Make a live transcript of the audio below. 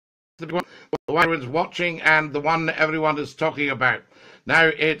the one everyone's watching and the one everyone is talking about.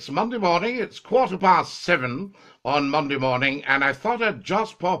 Now, it's Monday morning, it's 7:15 on Monday morning, and I thought I'd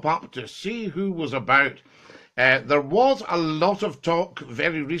just pop up to see who was about. There was a lot of talk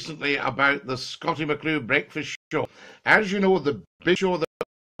very recently about the Scottie McClue breakfast show. As you know, the big show that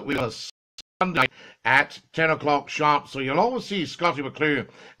we was Sunday at 10 o'clock sharp, so you'll always see Scottie McClue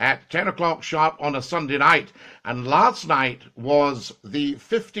at 10 o'clock sharp on a Sunday night, and last night was the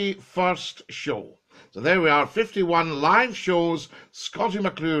 51st show. So there we are, 51 live shows, Scottie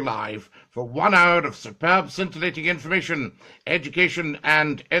McClue live, for 1 hour of superb, scintillating information, education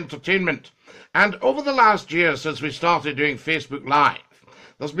and entertainment. And over the last year since we started doing Facebook Live,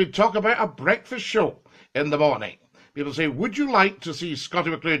 there's been talk about a breakfast show in the morning. People say, would you like to see Scottie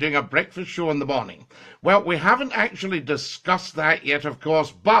McClue doing a breakfast show in the morning? Well, we haven't actually discussed that yet, of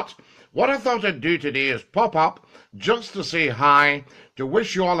course, but what I thought I'd do today is pop up just to say hi, to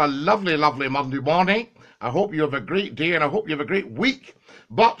wish you all a lovely, lovely Monday morning. I hope you have a great day and I hope you have a great week.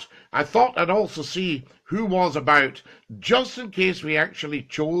 But I thought I'd also see who was about, just in case we actually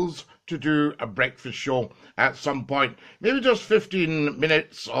chose to do a breakfast show at some point. Maybe just 15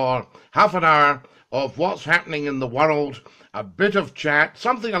 minutes or half an hour of what's happening in the world, a bit of chat,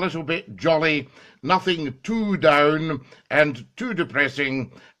 something a little bit jolly, nothing too down and too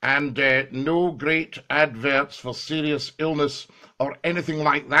depressing, and no great adverts for serious illness or anything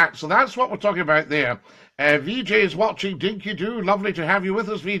like that. So that's what we're talking about there. VJ is watching Dinky-Doo. Lovely to have you with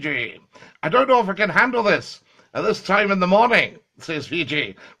us, VJ. I don't know if I can handle this at this time in the morning, says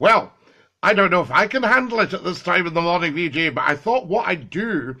VJ. Well, I don't know if I can handle it at this time in the morning, VJ, but I thought what I'd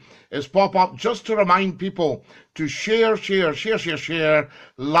do is pop up just to remind people to share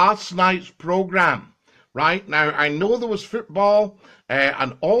last night's programme. Right? Now, I know there was football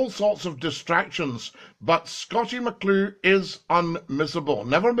and all sorts of distractions, but Scottie McClue is unmissable.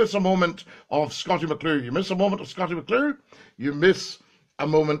 Never miss a moment of Scottie McClue. You miss a moment of Scottie McClue, you miss a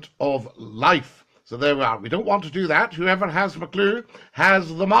moment of life. So there we are. We don't want to do that. Whoever has McClue has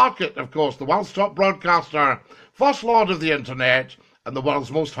the market, of course, the world's top broadcaster, first lord of the internet, and the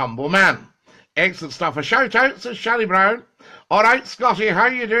world's most humble man. Excellent stuff. A shout out, says Shally Brown. All right, Scottie, how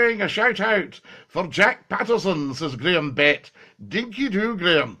are you doing? A shout out for Jack Patterson, says Graham Bett. Dinky-Doo,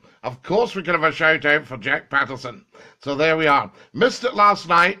 Graham. Of course we can have a shout out for Jack Patterson. So there we are. Missed it last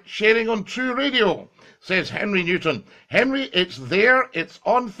night, sharing on True Radio, says Henry Newton. Henry, it's there, it's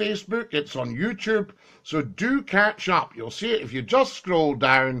on Facebook, it's on YouTube, so do catch up. You'll see it if you just scroll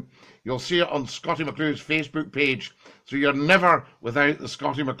down. You'll see it on Scottie McClue's Facebook page, so you're never without the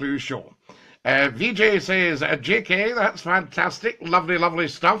Scottie McClue show. VJ says, JK, that's fantastic, lovely, lovely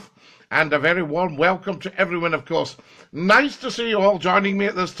stuff, and a very warm welcome to everyone, of course. Nice to see you all joining me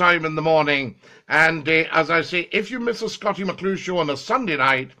at this time in the morning, and as I say, if you miss a Scottie McClue show on a Sunday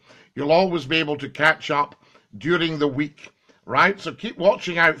night, you'll always be able to catch up during the week, right? So keep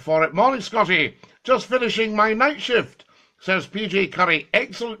watching out for it. Morning, Scottie. Just finishing my night shift, says PJ Curry.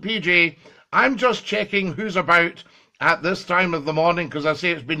 Excellent, PJ. I'm just checking who's about at this time of the morning, because I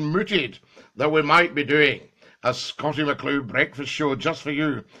say it's been mooted that we might be doing a Scottie McClue breakfast show just for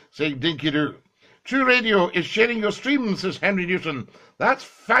you, saying Dinky-Doo. True Radio is sharing your stream, says Henry Newton. That's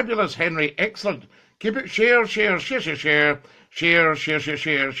fabulous, Henry. Excellent. Keep it share.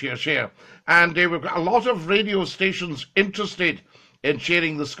 And we've got a lot of radio stations interested in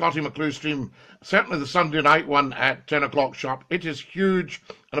sharing the Scottie McClue stream, certainly the Sunday night one at 10 o'clock sharp. It is huge,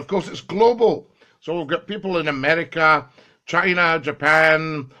 and of course it's global. So we've got people in America, China,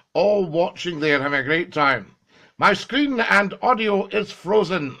 Japan, all watching there, having a great time. My screen and audio is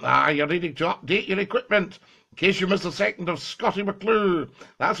frozen. You're needing to update your equipment in case you miss a second of Scottie McClue.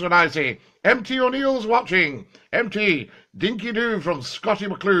 That's what I say. MT O'Neill's watching. MT, Dinky-Doo from Scottie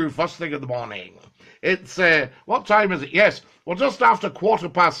McClue, first thing in the morning. It's, what time is it? Yes, well, just after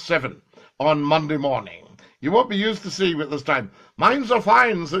 7:15 on Monday morning. You won't be used to seeing it this time. Mines are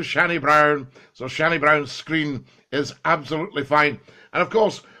fine, says Shani Brown. So Shani Brown's screen is absolutely fine. And of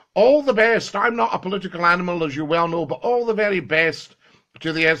course, all the best. I'm not a political animal, as you well know, but all the very best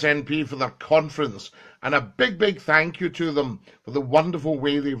to the SNP for their conference. And a big, big thank you to them for the wonderful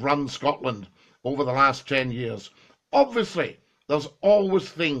way they've run Scotland over the last 10 years. Obviously, there's always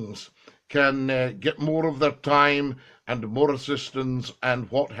things can get more of their time and more assistance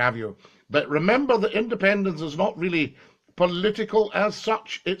and what have you. But remember that independence is not really political as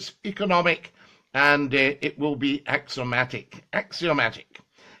such. It's economic, and it will be axiomatic.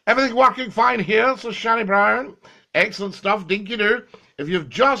 Everything working fine here, says Shani Brown. Excellent stuff, Dinky-Doo. If you've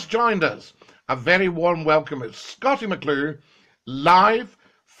just joined us, a very warm welcome. It's Scottie McClue, live,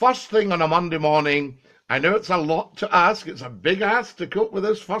 first thing on a Monday morning, I know it's a lot to ask. It's a big ask to cope with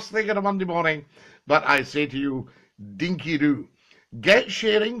this first thing on a Monday morning. But I say to you, Dinky-Doo. Get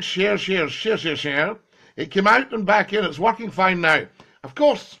sharing, share, share, share, share, share. It came out and back in. It's working fine now. Of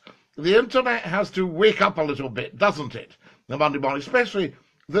course, the internet has to wake up a little bit, doesn't it? The Monday morning, especially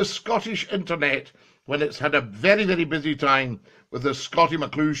the Scottish internet, when it's had a very, very busy time with the Scottie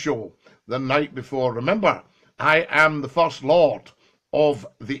McClue show the night before. Remember, I am the first lord of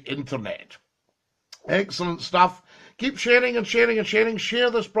the internet. Excellent stuff. Keep sharing and sharing and sharing.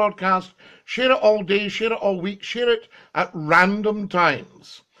 Share this broadcast. Share it all day. Share it all week. Share it at random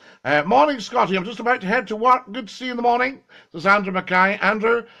times. Morning, Scotty. I'm just about to head to work. Good to see you in the morning. This is Andrew Mackay.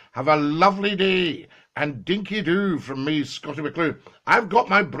 Andrew, have a lovely day. And Dinky-Doo from me, Scottie McClue. I've got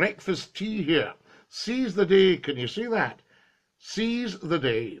my breakfast tea here. Seize the day. Can you see that? Seize the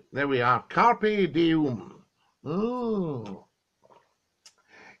day. There we are. Carpe diem.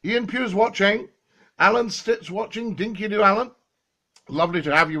 Ian Pugh's watching. Alan Stitt's watching. Dinky-Doo, Alan. Lovely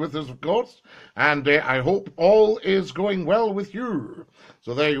to have you with us, of course. And I hope all is going well with you.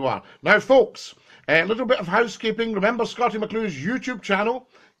 So there you are. Now, folks, a little bit of housekeeping. Remember Scottie McClue's YouTube channel.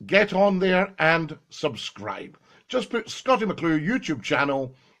 Get on there and subscribe. Just put Scottie McClue YouTube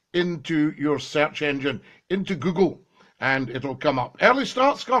channel into your search engine, into Google, and it'll come up. Early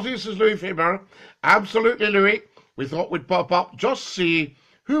start, Scottie, says Louis Faber. Absolutely, Louis. We thought we'd pop up, just see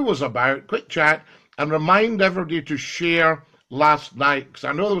who was about, quick chat, and remind everybody to share last night, because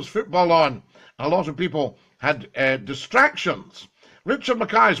I know there was football on. A lot of people had distractions. Richard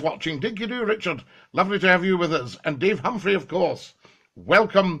Mackay's watching. Dinky-Doo, Richard. Lovely to have you with us. And Dave Humphrey, of course.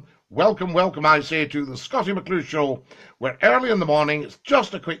 Welcome, welcome, welcome, I say, to the Scottie McClue show, where early in the morning, it's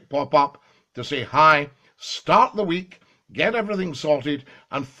just a quick pop-up to say hi, start the week, get everything sorted,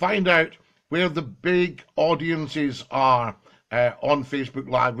 and find out where the big audiences are on Facebook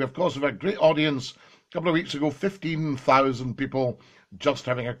Live. We, of course, have a great audience. A couple of weeks ago, 15,000 people just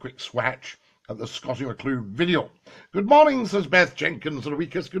having a quick swatch at the Scottie McClue video. Good morning, says Beth Jenkins of the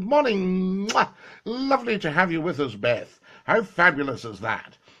Weakest. Good morning. Mwah. Lovely to have you with us, Beth. How fabulous is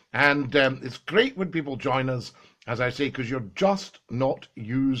that? And it's great when people join us, as I say, because you're just not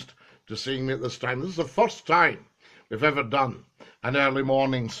used to seeing me at this time. This is the first time we've ever done an early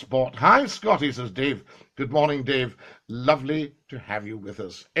morning spot. Hi, Scotty, says Dave. Good morning, Dave. Lovely to have you with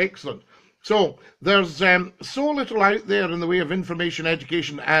us. Excellent. So there's so little out there in the way of information,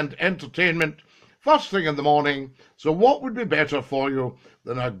 education and entertainment first thing in the morning. So what would be better for you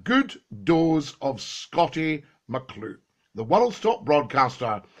than a good dose of Scottie McClue, the world's top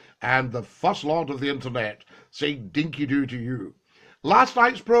broadcaster and the first lord of the internet, saying Dinky-Doo to you. Last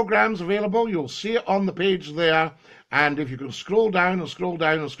night's program's available. You'll see it on the page there. And if you can scroll down and scroll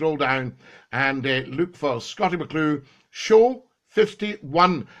down and scroll down and look for Scottie McClue Show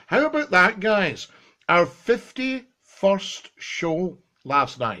 51. How about that, guys? Our 51st show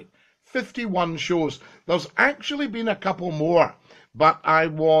last night. 51 shows. There's actually been a couple more, but I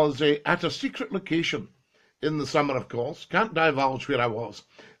was at a secret location in the summer, of course. Can't divulge where I was.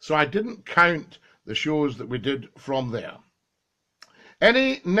 So I didn't count the shows that we did from there.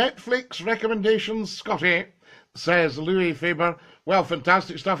 Any Netflix recommendations, Scotty? Says Louis Faber. Well,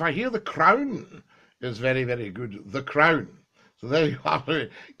 fantastic stuff. I hear The Crown is very, very good. The Crown. So there you are.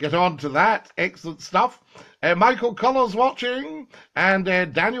 Get on to that. Excellent stuff. Michael Culler's watching. And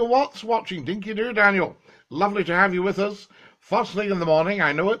Daniel Watts watching. Dinky-Doo, Daniel. Lovely to have you with us. First thing in the morning.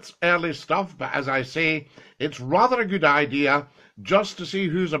 I know it's early stuff, but as I say, it's rather a good idea just to see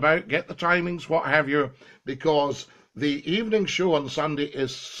who's about, get the timings, what have you, because the evening show on Sunday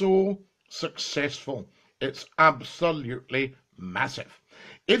is so successful. It's absolutely massive.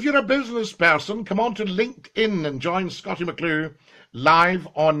 If you're a business person, come on to LinkedIn and join Scottie McClue live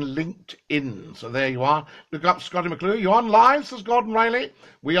on LinkedIn. So there you are. Look up Scottie McClue. You on live, says Gordon Riley.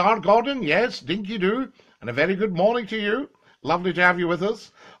 We are, Gordon. Yes, Dinky-Doo. And a very good morning to you. Lovely to have you with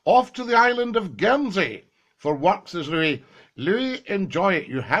us. Off to the island of Guernsey for work, says Louis. Louis, enjoy it.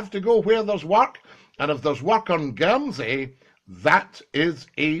 You have to go where there's work. And if there's work on Guernsey, that is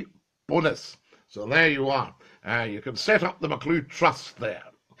a bonus. So there you are. You can set up the McClue Trust there.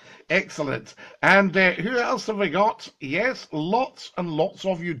 Excellent. And who else have we got? Yes, lots and lots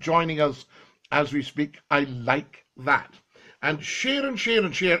of you joining us as we speak. I like that. And share and share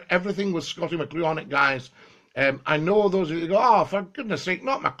and share everything with Scottie McClue on it, guys. I know those of you go, oh, for goodness sake,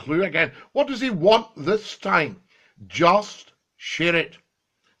 not McClue again. What does he want this time? Just share it.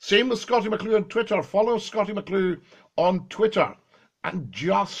 Same with Scottie McClue on Twitter. Follow Scottie McClue on Twitter and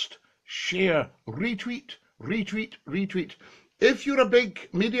just share. Retweet, retweet, retweet. If you're a big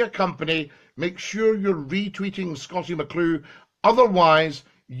media company, make sure you're retweeting Scottie McClue. Otherwise,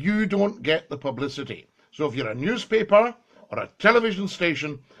 you don't get the publicity. So if you're a newspaper or a television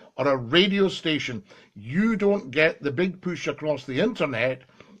station or a radio station, you don't get the big push across the internet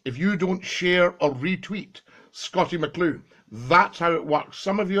if you don't share or retweet Scottie McClue. That's how it works.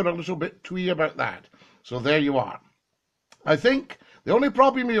 Some of you are a little bit twee about that. So there you are. I think the only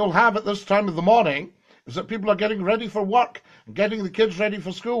problem you'll have at this time of the morning is that people are getting ready for work and getting the kids ready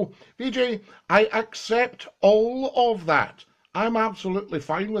for school. VJ, I accept all of that. I'm absolutely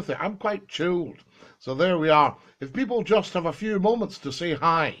fine with it. I'm quite chilled. So there we are. If people just have a few moments to say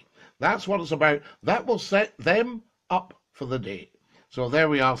hi, that's what it's about. That will set them up for the day. So there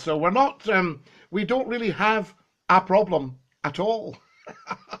we are. So we're not, we don't really have a problem at all.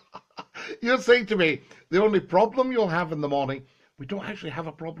 You're saying to me, the only problem you'll have in the morning, we don't actually have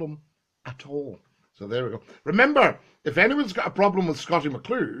a problem at all. So there we go. Remember, if anyone's got a problem with Scottie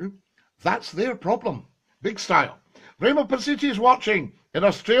McClue, that's their problem. Big style. Remo Pasiti is watching in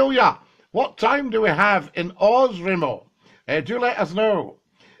Australia. What time do we have in Oz, Remo? Do let us know.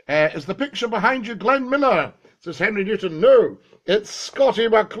 Is the picture behind you Glenn Miller? Says Henry Newton. No, it's Scottie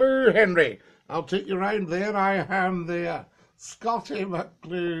McClue, Henry. I'll take you round there. I am there. Scottie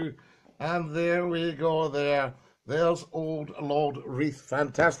McClue. And there we go there. There's old Lord Reith.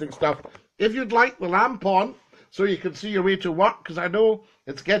 Fantastic stuff. If you'd like the lamp on so you can see your way to work, because I know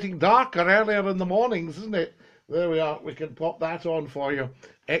it's getting darker earlier in the mornings, isn't it? There we are. We can pop that on for you.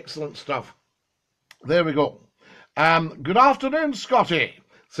 Excellent stuff. There we go. Good afternoon, Scottie,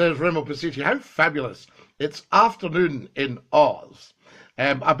 says Remo Pasiti. How fabulous. It's afternoon in Oz.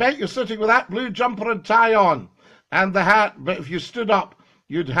 I bet you're sitting with that blue jumper and tie on and the hat, but if you stood up,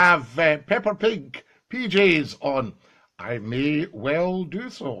 you'd have Pepper Pig PJs on. I may well do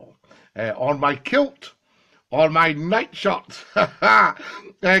so. On my kilt, on my nightshirt.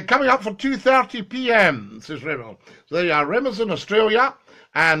 Coming up for 2:30 p.m, says Remo. So there you are. Remo's in Australia,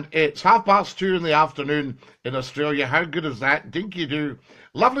 and it's 2:30 in the afternoon in Australia. How good is that? Dinky-Doo.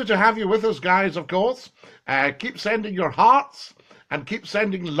 Lovely to have you with us, guys, of course. Keep sending your hearts, and keep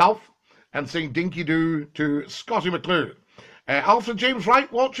sending love, and saying Dinky-Doo to Scottie McClue. Alfred James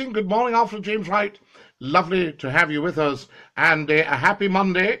Wright watching. Good morning, Alfred James Wright. Lovely to have you with us. And a happy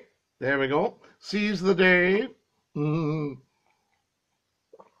Monday. There we go. Seize the day.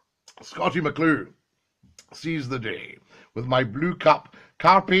 Scottie McClue. Seize the day. With my blue cup.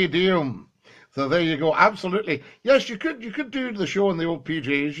 Carpe diem. So there you go. Absolutely. Yes, you could do the show in the old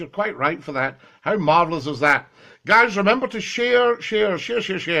PJs. You're quite right for that. How marvellous is that? Guys, remember to share Scottie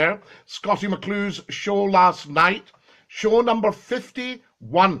McClue's show last night. Show number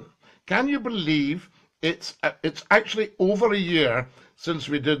 51. Can you believe it's actually over a year since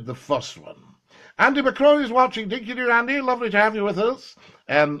we did the first one? Andy McCrory is watching. Dinky-Doo, Andy. Lovely to have you with us.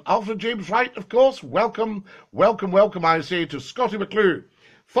 Alfred James Wright, of course. Welcome, I say, to Scottie McClue.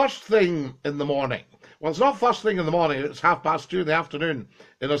 First thing in the morning. Well, it's not first thing in the morning. It's 2:30 in the afternoon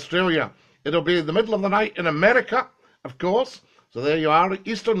in Australia. It'll be the middle of the night in America, of course. So there you are.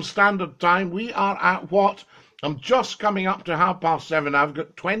 Eastern Standard Time. We are at what? I'm just coming up to 7:30. I've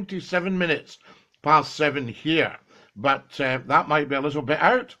got 27 minutes past 7 here. But that might be a little bit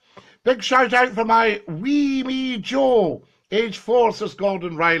out. Big shout out for my wee me Joe. Age 4, says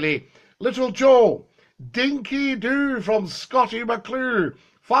Gordon Riley. Little Joe. Dinky-Doo from Scottie McClue.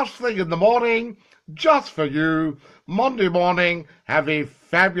 First thing in the morning, just for you. Monday morning, have a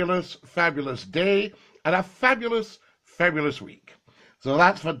fabulous, fabulous day and a fabulous, fabulous week. So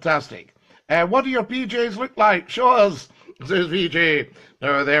that's fantastic. What do your PJs look like? Show us, says VJ.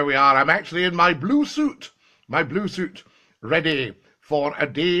 Oh, there we are. I'm actually in my blue suit, ready for a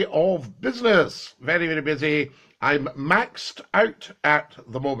day of business. Very, very busy. I'm maxed out at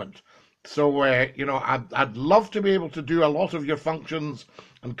the moment. So, I'd love to be able to do a lot of your functions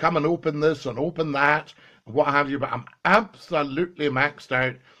and come and open this and open that, and what have you, but I'm absolutely maxed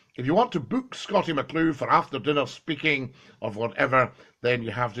out. If you want to book Scottie McClue for after dinner speaking or whatever, then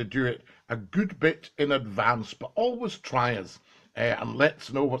you have to do it a good bit in advance, but always try us and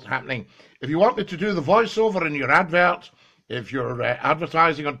let's know what's happening. If you want me to do the voiceover in your advert, if you're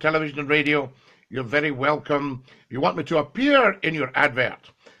advertising on television and radio, you're very welcome. If you want me to appear in your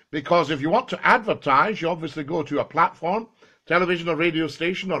advert, because if you want to advertise, you obviously go to a platform, television or radio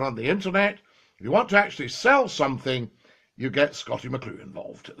station or on the internet. If you want to actually sell something, you get Scottie McClue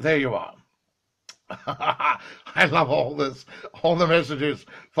involved. There you are. I love all this, all the messages,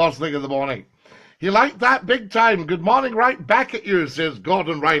 first thing in the morning. You like that big time? Good morning, right back at you, says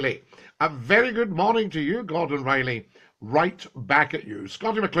Gordon Riley. A very good morning to you, Gordon Riley. Right back at you.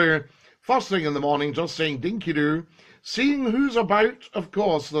 Scottie McClue, first thing in the morning, just saying Dinky-Doo. Seeing who's about, of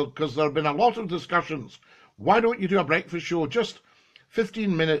course, because there have been a lot of discussions. Why don't you do a breakfast show just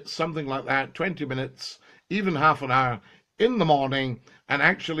 15 minutes, something like that, 20 minutes, even half an hour in the morning, and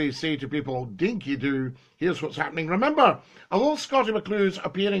actually say to people, Dinky-Doo, here's what's happening. Remember, although Scottie McClue's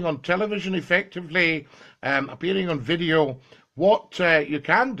appearing on television effectively, appearing on video, what you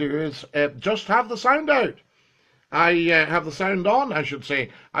can do is just have the sound out. I have the sound on, I should say.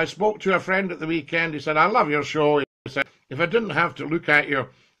 I spoke to a friend at the weekend. He said, I love your show. He said, if I didn't have to look at you,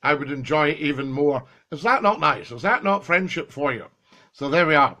 I would enjoy it even more. Is that not nice? Is that not friendship for you? So there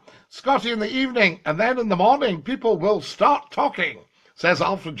we are. Scottie in the evening, and then in the morning, people will start talking, says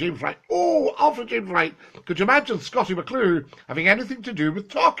Alfred James Wright. Oh, Alfred James Wright. Could you imagine Scottie McClue having anything to do with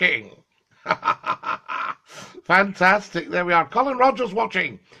talking? Fantastic. There we are. Colin Rogers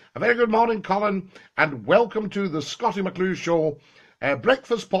watching. A very good morning, Colin, and welcome to the Scottie McClue Show.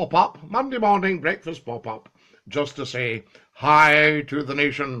 Breakfast pop-up, Monday morning breakfast pop-up, just to say hi to the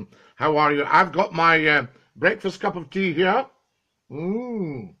nation. How are you? I've got my breakfast cup of tea here.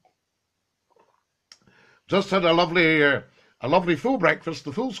 Just had a lovely full breakfast,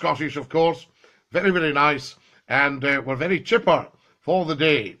 the full Scottish, of course. Very, very nice, and we're very chipper for the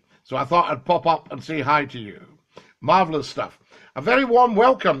day. So I thought I'd pop up and say hi to you. Marvellous stuff. A very warm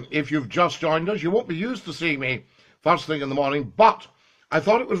welcome if you've just joined us. You won't be used to seeing me first thing in the morning, but I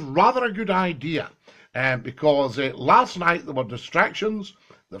thought it was rather a good idea because last night there were distractions.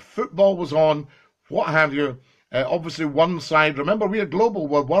 The football was on, what have you. Obviously one side, remember we are global,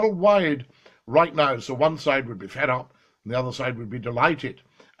 we're worldwide right now, so one side would be fed up and the other side would be delighted.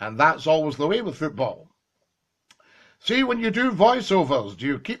 And that's always the way with football. See, when you do voiceovers, do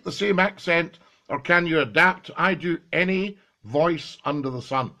you keep the same accent or can you adapt? I do any voice under the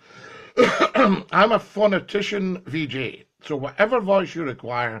sun. I'm a phonetician VJ, so whatever voice you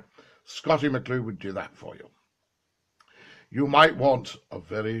require, Scottie McClue would do that for you. You might want a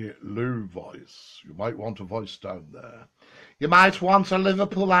very low voice. You might want a voice down there. You might want a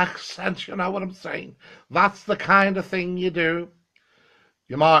Liverpool accent, you know what I'm saying? That's the kind of thing you do.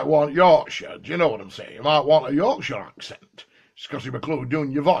 You might want Yorkshire, do you know what I'm saying? You might want a Yorkshire accent. Scottie McClue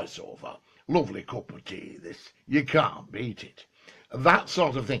doing your voiceover. Lovely cup of tea, this. You can't beat it. That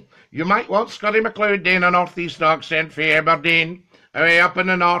sort of thing. You might want Scottie McClue doing a northeast accent for Aberdeen, away up in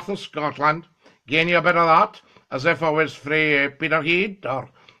the north of Scotland. Giving you a bit of that, as if I was frae Peterhead, or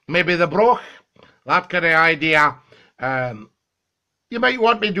maybe the Broch. That kind of idea. You might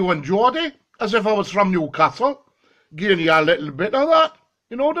want me doing Geordie, as if I was from Newcastle. Giving you a little bit of that.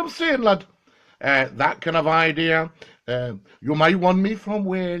 You know what I'm saying, lad? That kind of idea. You might want me from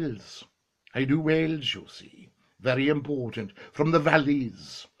Wales. I do Wales, you see. Very important. From the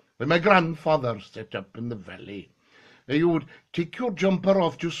valleys. When my grandfather set up in the valley. You would take your jumper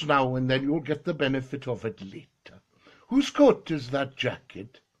off just now and then you'll get the benefit of it later. Whose coat is that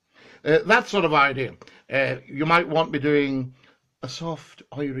jacket? That sort of idea. You might want me doing a soft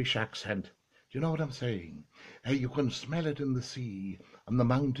Irish accent. Do you know what I'm saying? You can smell it in the sea and the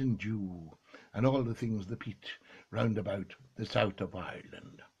mountain dew and all the things that beat round about the south of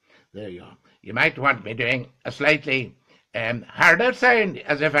Ireland. There you are. You might want me doing a slightly harder sound,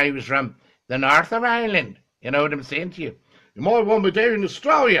 as if I was from the north of Ireland. You know what I'm saying to you? You might want me doing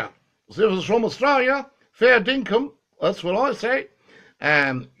Australia, as if I was from Australia. Fair dinkum, that's what I say.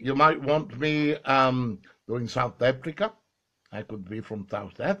 You might want me doing South Africa. I could be from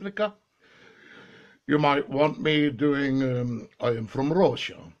South Africa. You might want me doing, I am from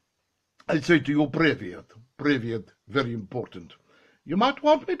Russia. I say to you, Privyet, very important. You might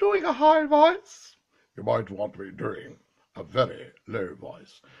want me doing a high voice. You might want me doing a very low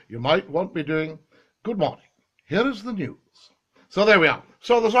voice. You might want me doing, good morning, here is the news. So there we are.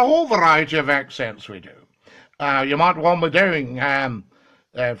 So there's a whole variety of accents we do. You might want me doing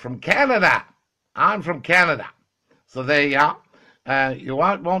from Canada. I'm from Canada. So there you are. You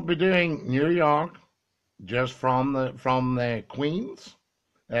might want me doing New York, just from the Queens.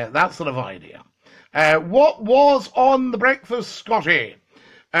 That sort of idea. What was on the breakfast, Scottie?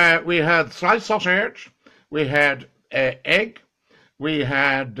 We had sliced sausage, we had egg, we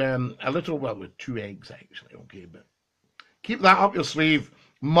had a little, well, with 2 eggs actually, okay, but keep that up your sleeve.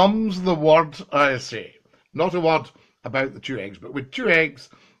 Mum's the word, I say. Not a word about the 2 eggs, but with 2 eggs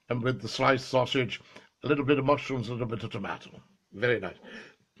and with the sliced sausage, a little bit of mushrooms, a little bit of tomato. Very nice.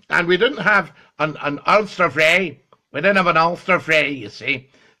 And we didn't have an Ulster fry. We didn't have an Ulster fry, you see,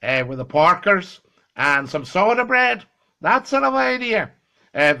 with the porkers and some soda bread. That sort of idea.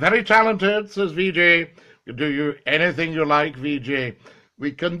 Very talented, says VJ. We can do you anything you like, VJ.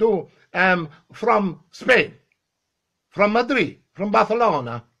 We can do from Spain, from Madrid, from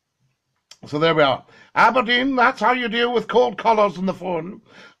Barcelona. So there we are. Aberdeen, that's how you deal with cold callers on the phone.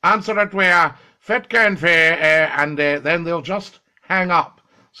 Answer it with Fitka and Fair, and then they'll just hang up.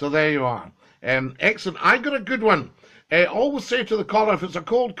 So there you are. Excellent. I got a good one. Always say to the caller, if it's a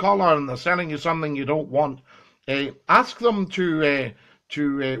cold caller and they're selling you something you don't want, ask them to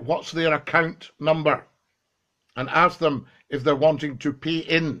what's their account number, and ask them if they're wanting to pay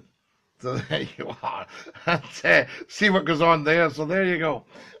in. So there you are. And, see what goes on there. So there you go.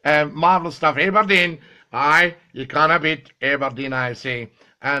 Marvellous stuff. Aberdeen. Aye, you can't beat Aberdeen, I say.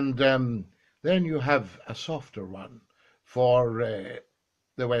 And then you have a softer one for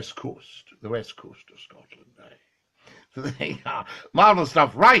the West Coast of Scotland. Aye. So there you are. Marvellous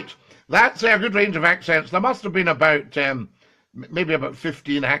stuff. Right. That's a good range of accents. There must have been about maybe about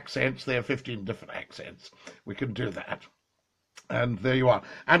 15 accents there, 15 different accents. We can do that. And there you are.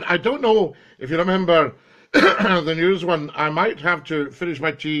 And I don't know if you remember the news one. I might have to finish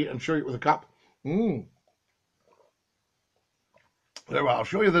my tea and show you with a cup. There we are. I'll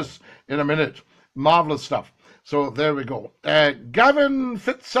show you this in a minute. Marvellous stuff. So there we go. Gavin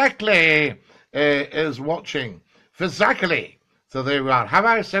Fitzackley is watching. Fitzackley. So there we are. Have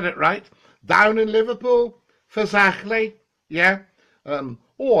I said it right? Down in Liverpool? Fitzackley? Yeah. I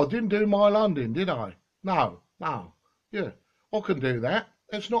didn't do my London, did I? No. Yeah. I can do that.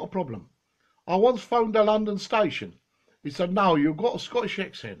 It's not a problem. I once phoned a London station. He said, no, you've got a Scottish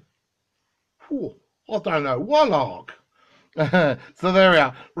accent. Whew, I don't know. Wallark. So there we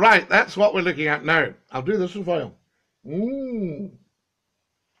are. Right, that's what we're looking at now. I'll do this for you.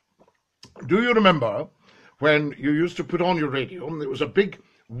 Do you remember when you used to put on your radio and it was a big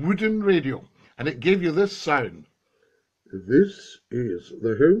wooden radio and it gave you this sound? This is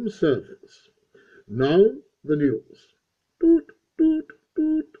the Home Service. Now the news. Doot, doot,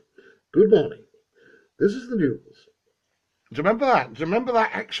 doot. Good morning. This is the news. Do you remember that? Do you remember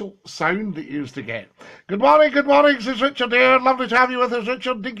that actual sound that you used to get? Good morning, this is Richard here. Lovely to have you with us,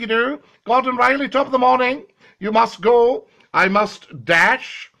 Richard. Dinky-Doo. Gordon Riley, top of the morning. You must go. I must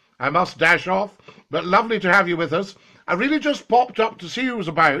dash off. But lovely to have you with us. I really just popped up to see who was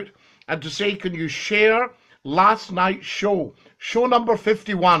about and to say, can you share last night's show number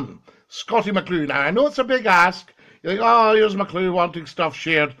 51, Scottie McClue. Now, I know it's a big ask. You think, oh, here's McClue wanting stuff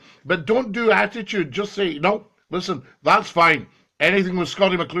shared. But don't do attitude. Just say, no, listen, that's fine. Anything with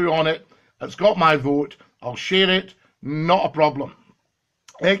Scottie McClue on it, it's got my vote. I'll share it. Not a problem.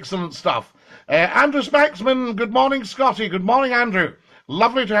 Excellent stuff. Andrew Spaxman, good morning, Scottie. Good morning, Andrew.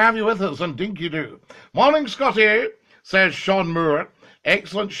 Lovely to have you with us on Dinky-Doo. Morning, Scottie, says Sean Moore.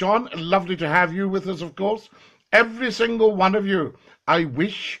 Excellent, Sean. Lovely to have you with us, of course. Every single one of you, I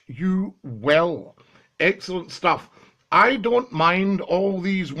wish you well. Excellent stuff. I don't mind all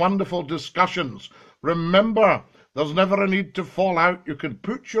these wonderful discussions. Remember, there's never a need to fall out. You can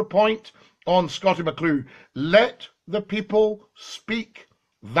put your point on Scottie McClue. Let the people speak.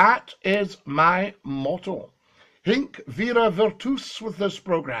 That is my motto. Hinc vira virtus with this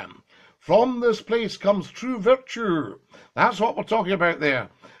programme. From this place comes true virtue. That's what we're talking about there.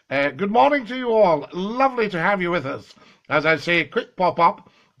 Good morning to you all. Lovely to have you with us. As I say, quick pop-up,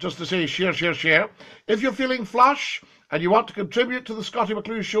 just to say share, share, share. If you're feeling flush and you want to contribute to the Scottie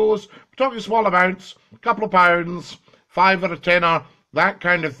McClue shows, we're talking small amounts, a couple of pounds, £5 or a tenner, that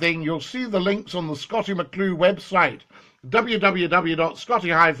kind of thing. You'll see the links on the Scottie McClue website,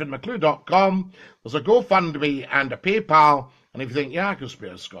 www.scottie-mcclue.com. There's a GoFundMe and a PayPal. And if you think, yeah, I can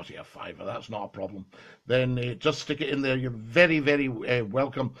spare Scottie a £5, that's not a problem, then just stick it in there. You're very, very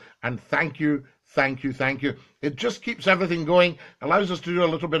welcome. And thank you. It just keeps everything going, allows us to do a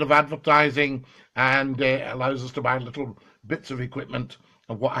little bit of advertising, and allows us to buy little bits of equipment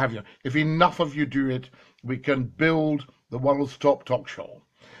and what have you. If enough of you do it, we can build the world's top talk show.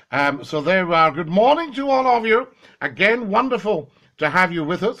 So there we are. Good morning to all of you. Again, wonderful to have you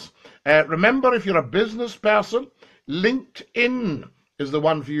with us. Remember, if you're a business person, LinkedIn is the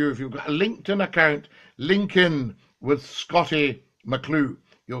one for you. If you've got a LinkedIn account, link in with Scottie McClue.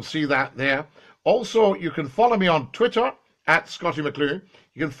 You'll see that there. Also, you can follow me on Twitter at Scottie McClue.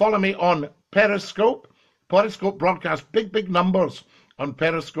 You can follow me on Periscope. Periscope broadcast big numbers on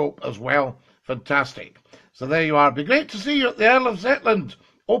Periscope as well. Fantastic. So there you are. It'd be great to see you at the Earl of Zetland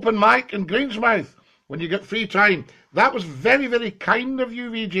open mic in Grangemouth when you get free time. That was very, very kind of you,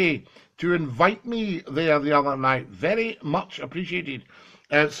 VJ, to invite me there the other night. Very much appreciated.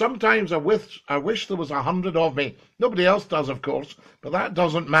 Sometimes I wish there was 100 of me. Nobody else does, of course, but that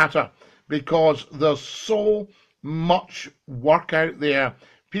doesn't matter because there's so much work out there.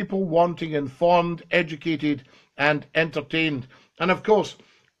 People wanting informed, educated, and entertained. And of course,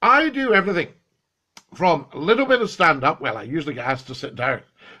 I do everything from a little bit of stand-up. Well, I usually get asked to sit down,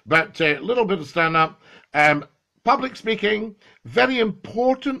 but a little bit of stand-up, public speaking, very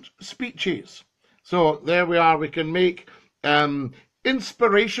important speeches. So there we are. We can make um,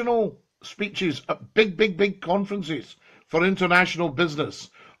 inspirational speeches at big conferences for international business.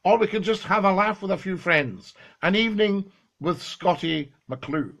 Or we can just have a laugh with a few friends. An evening with Scottie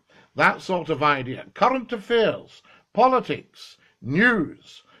McClue. That sort of idea. Current affairs, politics,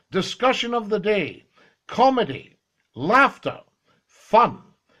 news, discussion of the day, comedy, laughter, fun.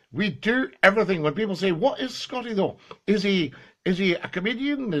 We do everything. When people say, what is Scottie though? Is he a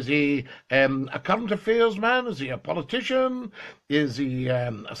comedian? Is he a current affairs man? Is he a politician? Is he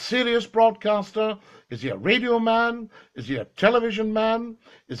a serious broadcaster? Is he a radio man? Is he a television man?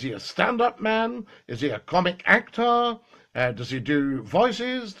 Is he a stand-up man? Is he a comic actor? Does he do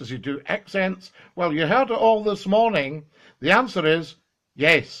voices? Does he do accents? Well, you heard it all this morning. The answer is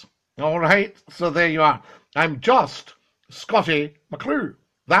yes. All right, so there you are. I'm just Scottie McClue.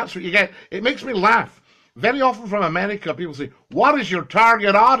 That's what you get. It makes me laugh. Very often from America, people say, what is your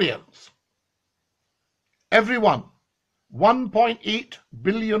target audience? Everyone. 1.8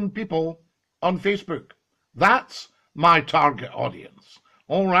 billion people on Facebook. That's my target audience.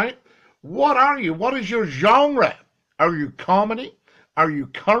 All right? What are you? What is your genre? Are you comedy? Are you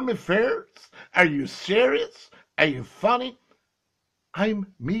current affairs? Are you serious? Are you funny? I'm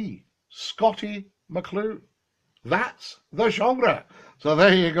me, Scottie McClue. That's the genre. So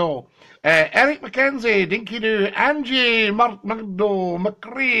there you go. Eric McKenzie, Dinky-Doo, Angie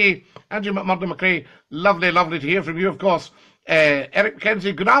McCree, Angie McMurdo-McCree. Lovely to hear from you, of course. Eric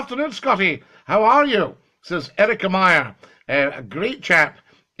McKenzie, good afternoon, Scottie. How are you? Says Erica Meyer, a great chap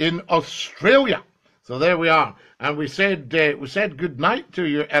in Australia. So there we are. And we said good night to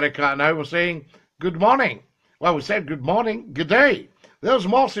you, Erica, and now we're saying good morning. Well, we said good morning, good day. There's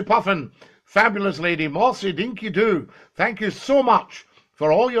Morsey Puffin, fabulous lady, Morsey Dinky-Doo. Thank you so much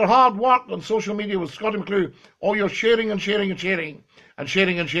for all your hard work on social media with Scottie McClue, all your sharing and sharing and sharing and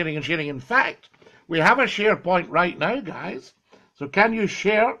sharing and sharing and sharing. In fact, we have a share point right now, guys. So can you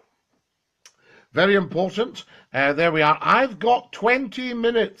share? Very important. There we are. I've got 20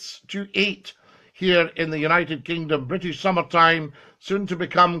 minutes to 8 here in the United Kingdom, British summertime, soon to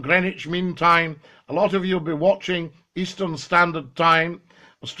become Greenwich Mean Time. A lot of you will be watching Eastern Standard Time,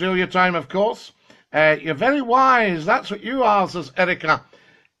 Australia time, of course. You're very wise. That's what you are, says Erica.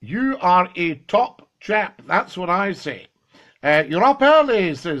 You are a top chap. That's what I say. You're up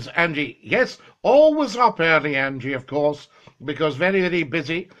early, says Angie. Yes, always up early, Angie, of course, because very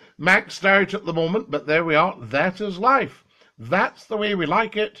busy. Maxed out at the moment, but there we are. That is life. That's the way we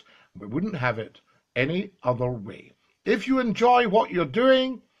like it. We wouldn't have it any other way. If you enjoy what you're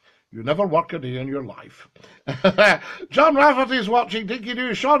doing, you never work a day in your life. John Rafferty's watching.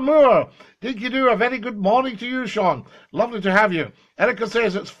 Dinky-Doo. Sean Moore. Dinky-Doo, a very good morning to you, Sean. Lovely to have you. Erica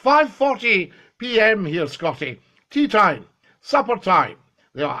says it's 5:40 p.m. here, Scottie. Tea time. Supper time.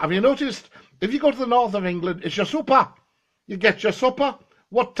 There. Have you noticed, if you go to the north of England, it's your supper. You get your supper.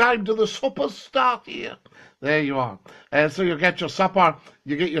 What time do the suppers start here? There you are. So you get your supper,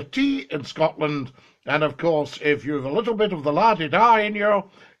 you get your tea in Scotland, and of course, if you have a little bit of the la-di-da in you,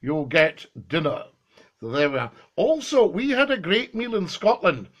 you'll get dinner. So there we are. Also, we had a great meal in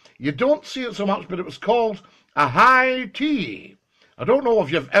Scotland. You don't see it so much, but it was called a high tea. I don't know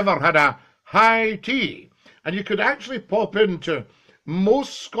if you've ever had a high tea. And you could actually pop into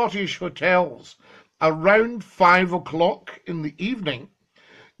most Scottish hotels around 5 o'clock in the evening.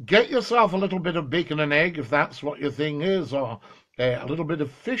 Get yourself a little bit of bacon and egg, if that's what your thing is, or a little bit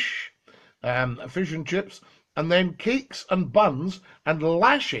of fish and chips, and then cakes and buns and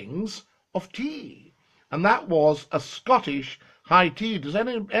lashings of tea. And that was a Scottish high tea. Does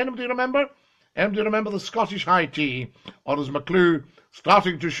anybody remember? Anybody remember the Scottish high tea? Or is McClue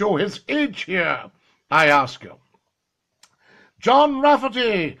starting to show his age here, I ask you? John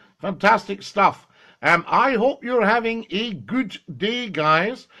Rafferty, fantastic stuff. I hope you're having a good day,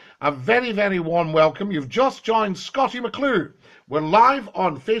 guys. A very warm welcome. You've just joined Scottie McClue. We're live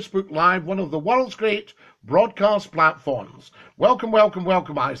on Facebook Live, one of the world's great broadcast platforms. Welcome,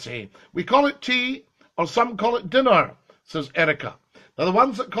 I say. We call it tea, or some call it dinner, says Erica. Now, the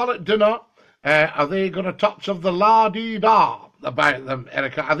ones that call it dinner, are they got a touch of the la-dee-da about them,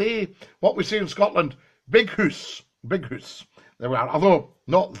 Erica? Are they, what we say in Scotland, big hoose? Big hoose. There we are. Although,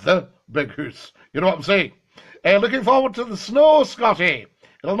 not the big hoose. You know what I'm saying? Looking forward to the snow, Scottie.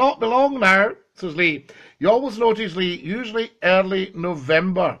 It'll not be long now, says Lee. You always notice, Lee, usually early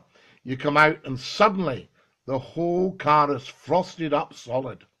November, you come out and suddenly the whole car is frosted up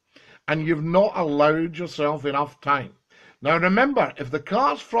solid. And you've not allowed yourself enough time. Now remember, if the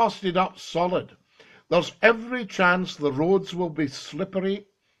car's frosted up solid, there's every chance the roads will be slippery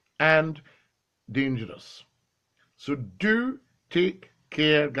and dangerous. So do take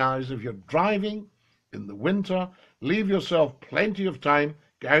care, guys. If you're driving in the winter, Leave yourself plenty of time.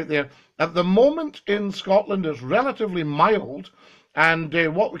 Get out there. At the moment in Scotland, it's relatively mild, and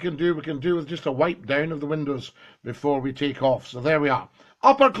what we can do with just a wipe down of the windows before we take off. So there we are.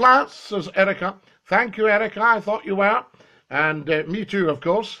 Upper class, says Erica. Thank you, Erica. I thought you were. And me too, of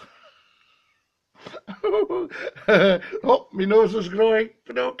course. Oh, my nose is growing.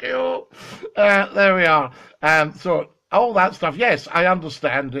 Pinocchio. There we are. So all that stuff. Yes, I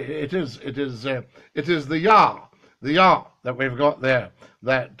understand. It is the yar that we've got there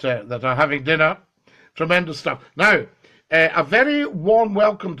that are having dinner. Tremendous stuff. Now, a very warm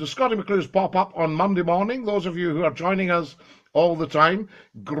welcome to Scottie McClue's Pop-Up on Monday morning. Those of you who are joining us all the time,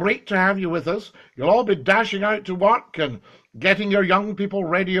 great to have you with us. You'll all be dashing out to work and getting your young people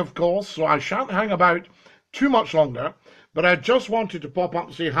ready, of course, so I shan't hang about too much longer, but I just wanted to pop up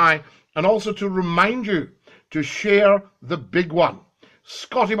and say hi, and also to remind you to share the big one.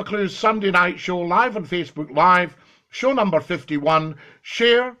 Scottie McClue's Sunday night show live on Facebook Live, show number 51.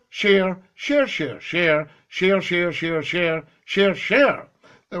 Share, share, share, share, share, share, share, share, share, share, share.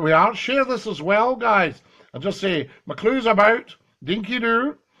 There we are. Share this as well, guys. I'll just say, McClue's about,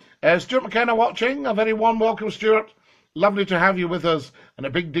 Dinky-Doo, Stuart McKenna watching. A very warm welcome, Stuart. Lovely to have you with us, and a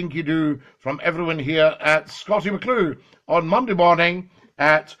big Dinky-Doo from everyone here at Scottie McClue on Monday morning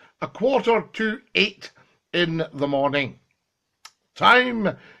at 7:45 in the morning.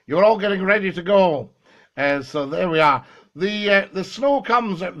 Time, you're all getting ready to go. So there we are. The snow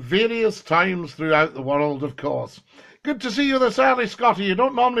comes at various times throughout the world, of course. Good to see you this early, Scottie. You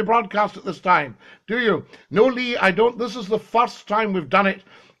don't normally broadcast at this time, do you? No, Lee, I don't. This is the first time we've done it.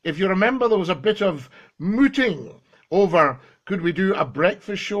 If you remember, there was a bit of mooting over could we do a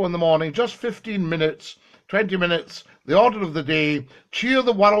breakfast show in the morning, just 15 minutes, 20 minutes, the order of the day, cheer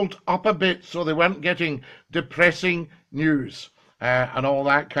the world up a bit so they weren't getting depressing news and all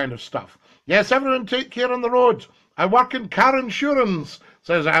that kind of stuff. Yes, everyone take care on the road. I work in car insurance,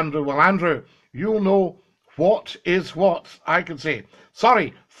 says Andrew. Well, Andrew, you'll know what is what, I can say.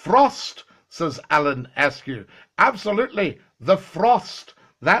 Sorry, frost, says Alan Askew. Absolutely, the frost.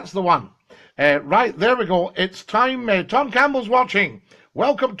 That's the one. Right, there we go. It's time. Tom Campbell's watching.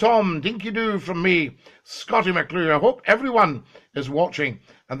 Welcome, Tom. Dinky-Doo from me, Scottie McClue. I hope everyone is watching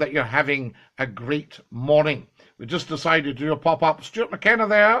and that you're having a great morning. We just decided to do a pop-up. Stuart McKenna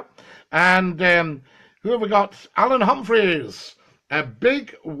there. And who have we got? Alan Humphreys. A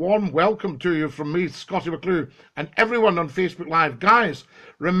big warm welcome to you from me, Scottie McClue, and everyone on Facebook Live. Guys,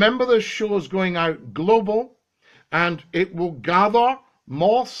 remember this show is going out global, and it will gather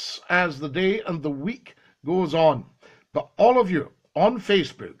moss as the day and the week goes on. But all of you on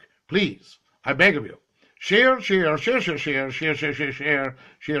Facebook, please, I beg of you, share, share, share, share, share, share, share, share, share,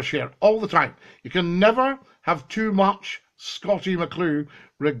 share, share, all the time. You can never have too much Scottie McClue,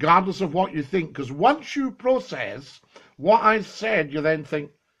 regardless of what you think, because once you process what I said, you then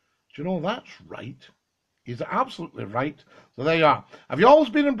think, do you know, that's right. He's absolutely right. So there you are. Have you always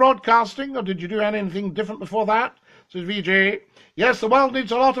been in broadcasting, or did you do anything different before that? Says VJ. Yes, the world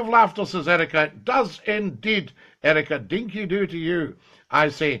needs a lot of laughter, says Erica. It does indeed, Erica. Dinky-Doo to you, I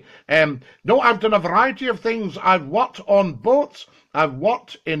say. No, I've done a variety of things. I've worked on boats. I've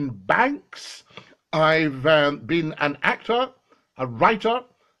worked in banks. I've been an actor, a writer,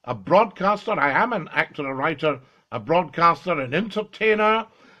 a broadcaster. I am an actor, a writer, a broadcaster, an entertainer,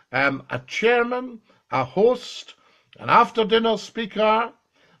 a chairman, a host, an after-dinner speaker.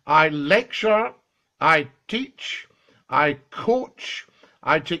 I lecture. I teach. I coach.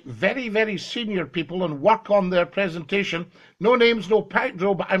 I take very, very senior people and work on their presentation. No names, no pack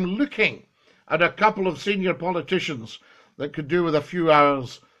drill, but I'm looking at a couple of senior politicians that could do with a few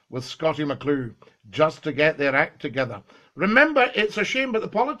hours with Scottie McClue just to get their act together. Remember, it's a shame, but the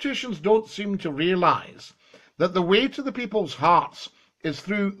politicians don't seem to realise that the way to the people's hearts is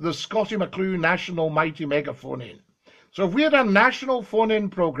through the Scottie McClue National Mighty Megaphone-In. So if we had a national phone-in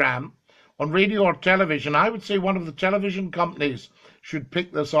programme on radio or television, I would say one of the television companies should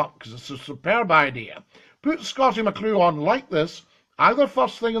pick this up because it's a superb idea. Put Scottie McClue on like this, either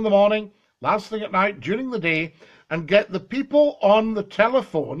first thing in the morning, last thing at night, during the day, and get the people on the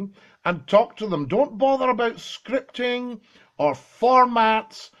telephone and talk to them. Don't bother about scripting or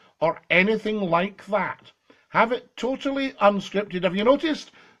formats or anything like that. Have it totally unscripted. Have you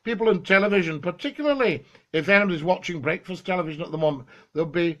noticed people in television, particularly if anybody's watching breakfast television at the moment, they'll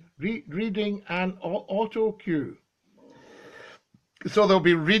be reading an auto cue. So they'll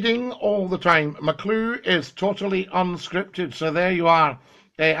be reading all the time. McClue is totally unscripted. So there you are.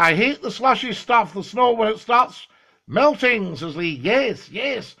 I hate the slushy stuff, the snow when it starts Melting, says Lee. Yes,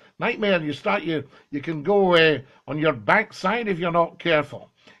 yes. Nightmare. You can go on your backside if you're not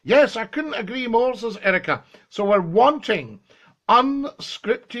careful. Yes, I couldn't agree more, says Erica. So we're wanting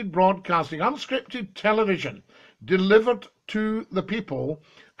unscripted broadcasting, unscripted television delivered to the people,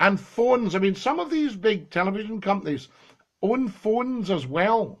 and phones. I mean, some of these big television companies own phones as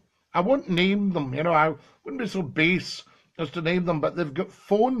well. I won't name them, I wouldn't be so base as to name them, but they've got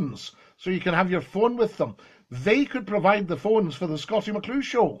phones, so you can have your phone with them. They could provide the phones for the Scottie McClue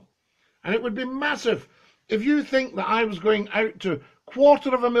show, and it would be massive. If you think that I was going out to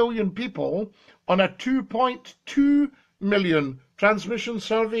 250,000 people on a 2.2 million transmission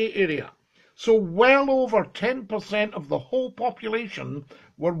survey area, so well over 10% of the whole population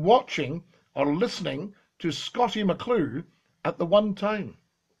were watching or listening to Scottie McClue at the one time.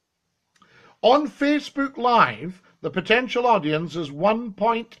 On Facebook Live, the potential audience is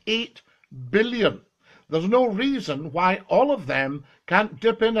 1.8 billion. There's no reason why all of them can't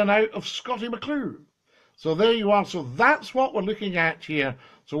dip in and out of Scottie McClue. So there you are. So that's what we're looking at here.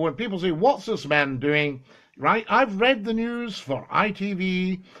 So when people say, what's this man doing? Right? I've read the news for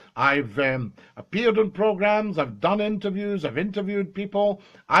ITV. I've appeared on programs. I've done interviews. I've interviewed people.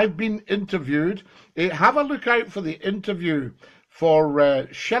 I've been interviewed. Have a look out for the interview for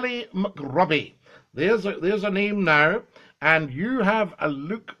Shelley McRobbie. There's a name now. And you have a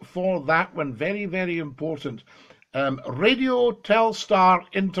look for that one. Very, very important. Radio Telstar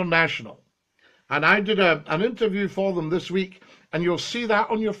International. And I did an interview for them this week, and you'll see that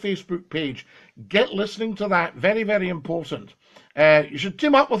on your Facebook page. Get listening to that. Very, very important. You should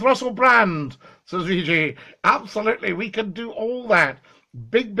team up with Russell Brand, says VJ. Absolutely, we can do all that.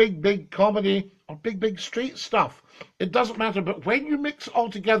 Big, big, big comedy or big, big street stuff. It doesn't matter, but when you mix it all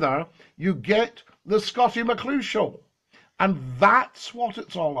together, you get the Scottie McClue show. And that's what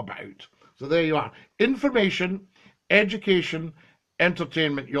it's all about. So there you are. Information, education,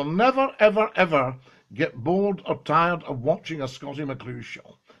 entertainment. You'll never, ever, ever get bored or tired of watching a Scottie McClue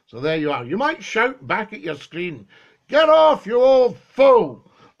show. So there you are. You might shout back at your screen, "Get off, you old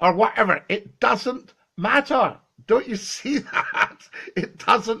fool," or whatever. It doesn't matter. Don't you see that? It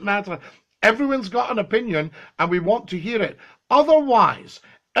doesn't matter. Everyone's got an opinion, and we want to hear it. Otherwise,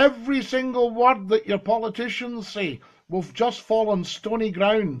 every single word that your politicians say will just fall on stony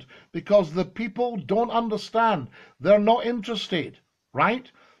ground because the people don't understand. They're not interested, right?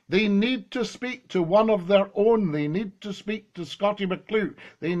 They need to speak to one of their own. They need to speak to Scottie McClue.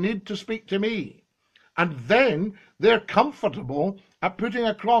 They need to speak to me. And then they're comfortable at putting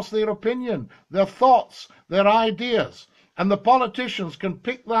across their opinion, their thoughts, their ideas. And the politicians can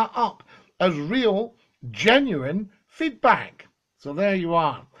pick that up as real, genuine feedback. So there you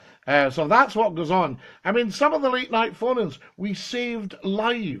are. So that's what goes on. I mean, some of the late night phone-ins, we saved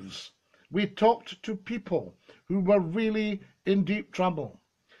lives. We talked to people who were really in deep trouble.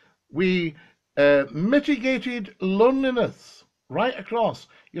 We mitigated loneliness right across.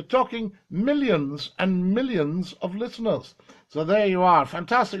 You're talking millions and millions of listeners. So there you are.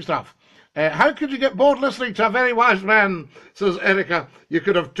 Fantastic stuff. How could you get bored listening to a very wise man, says Erica. You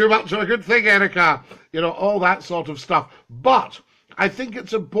could have too much of a good thing, Erica. All that sort of stuff. But I think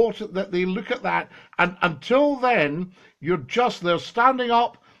it's important that they look at that. And until then, they're standing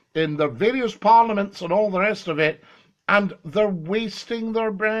up in their various parliaments and all the rest of it, and they're wasting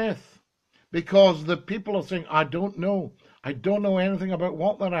their breath because the people are saying, I don't know. I don't know anything about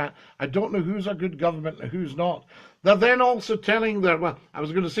what they're at. I don't know who's a good government and who's not. They're then also telling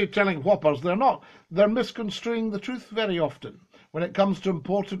telling whoppers. They're not. They're misconstruing the truth very often when it comes to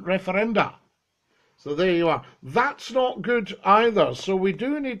important referenda. So there you are. That's not good either. So we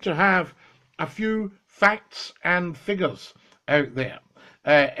do need to have a few facts and figures out there.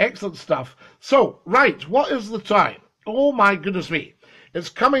 Excellent stuff. So, right, what is the time? Oh, my goodness me. It's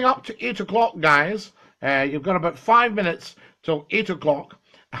coming up to 8 o'clock, guys. You've got about 5 minutes till 8 o'clock.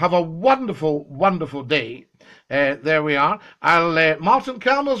 Have a wonderful, wonderful day. There we are. Martin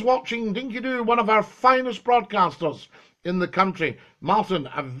Kellner's watching Dinky-Doo, one of our finest broadcasters in the country. Martin,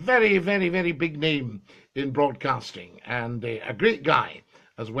 a very, very, very big name in broadcasting and a great guy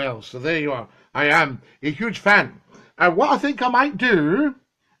as well. So there you are. I am a huge fan. What I think I might do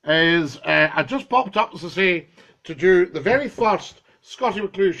is I just popped up, as I say, to do the very first Scottie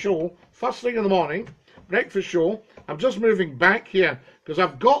McClue show, first thing in the morning, breakfast show. I'm just moving back here because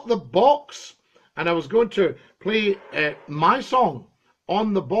I've got the box and I was going to play my song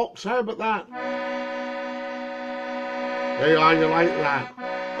on the box. How about that? There you are, you like that.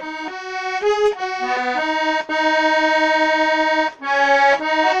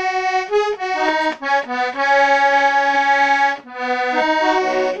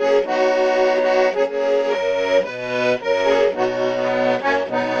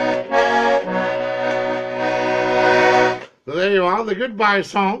 are, the goodbye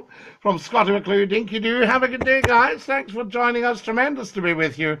song from Scottie McClue, Dinky-Doo. Have a good day, guys. Thanks for joining us. Tremendous to be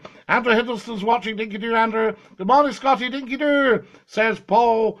with you. Andrew Hiddleston's watching. Dinky-Doo, Andrew. Good morning, Scottie. Dinky-Doo, says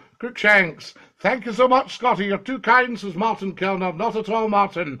Paul Cruikshanks. Thank you so much, Scottie. You're too kind, says Martin Kellner. Not at all,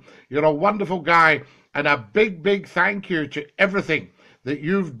 Martin. You're a wonderful guy. And a big, big thank you to everything that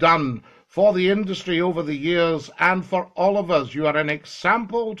you've done for the industry over the years and for all of us. You are an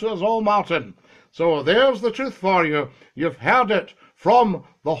example to us all, Martin. So there's the truth for you. You've heard it from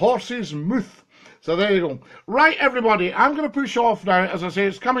the horse's mouth. So there you go. Right, everybody, I'm going to push off now. As I say,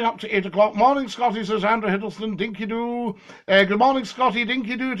 it's coming up to 8 o'clock. Morning, Scottie, says Andrew Hiddleston. Dinky-Doo. Good morning, Scottie.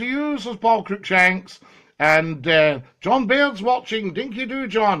 Dinky-Doo to you, says Paul Cruikshanks. And John Baird's watching. Dinky-Doo,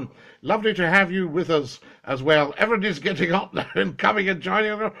 John. Lovely to have you with us as well. Everybody's getting up now and coming and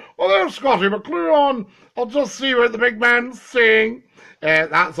joining us. Oh, there's Scottie McClue on. I'll just see what the big man's saying.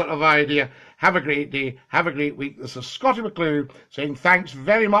 That sort of idea. Have a great day. Have a great week. This is Scottie McClue saying thanks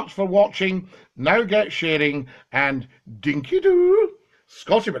very much for watching. Now get sharing. And Dinky-Doo.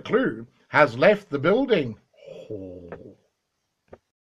 Scottie McClue has left the building. Oh.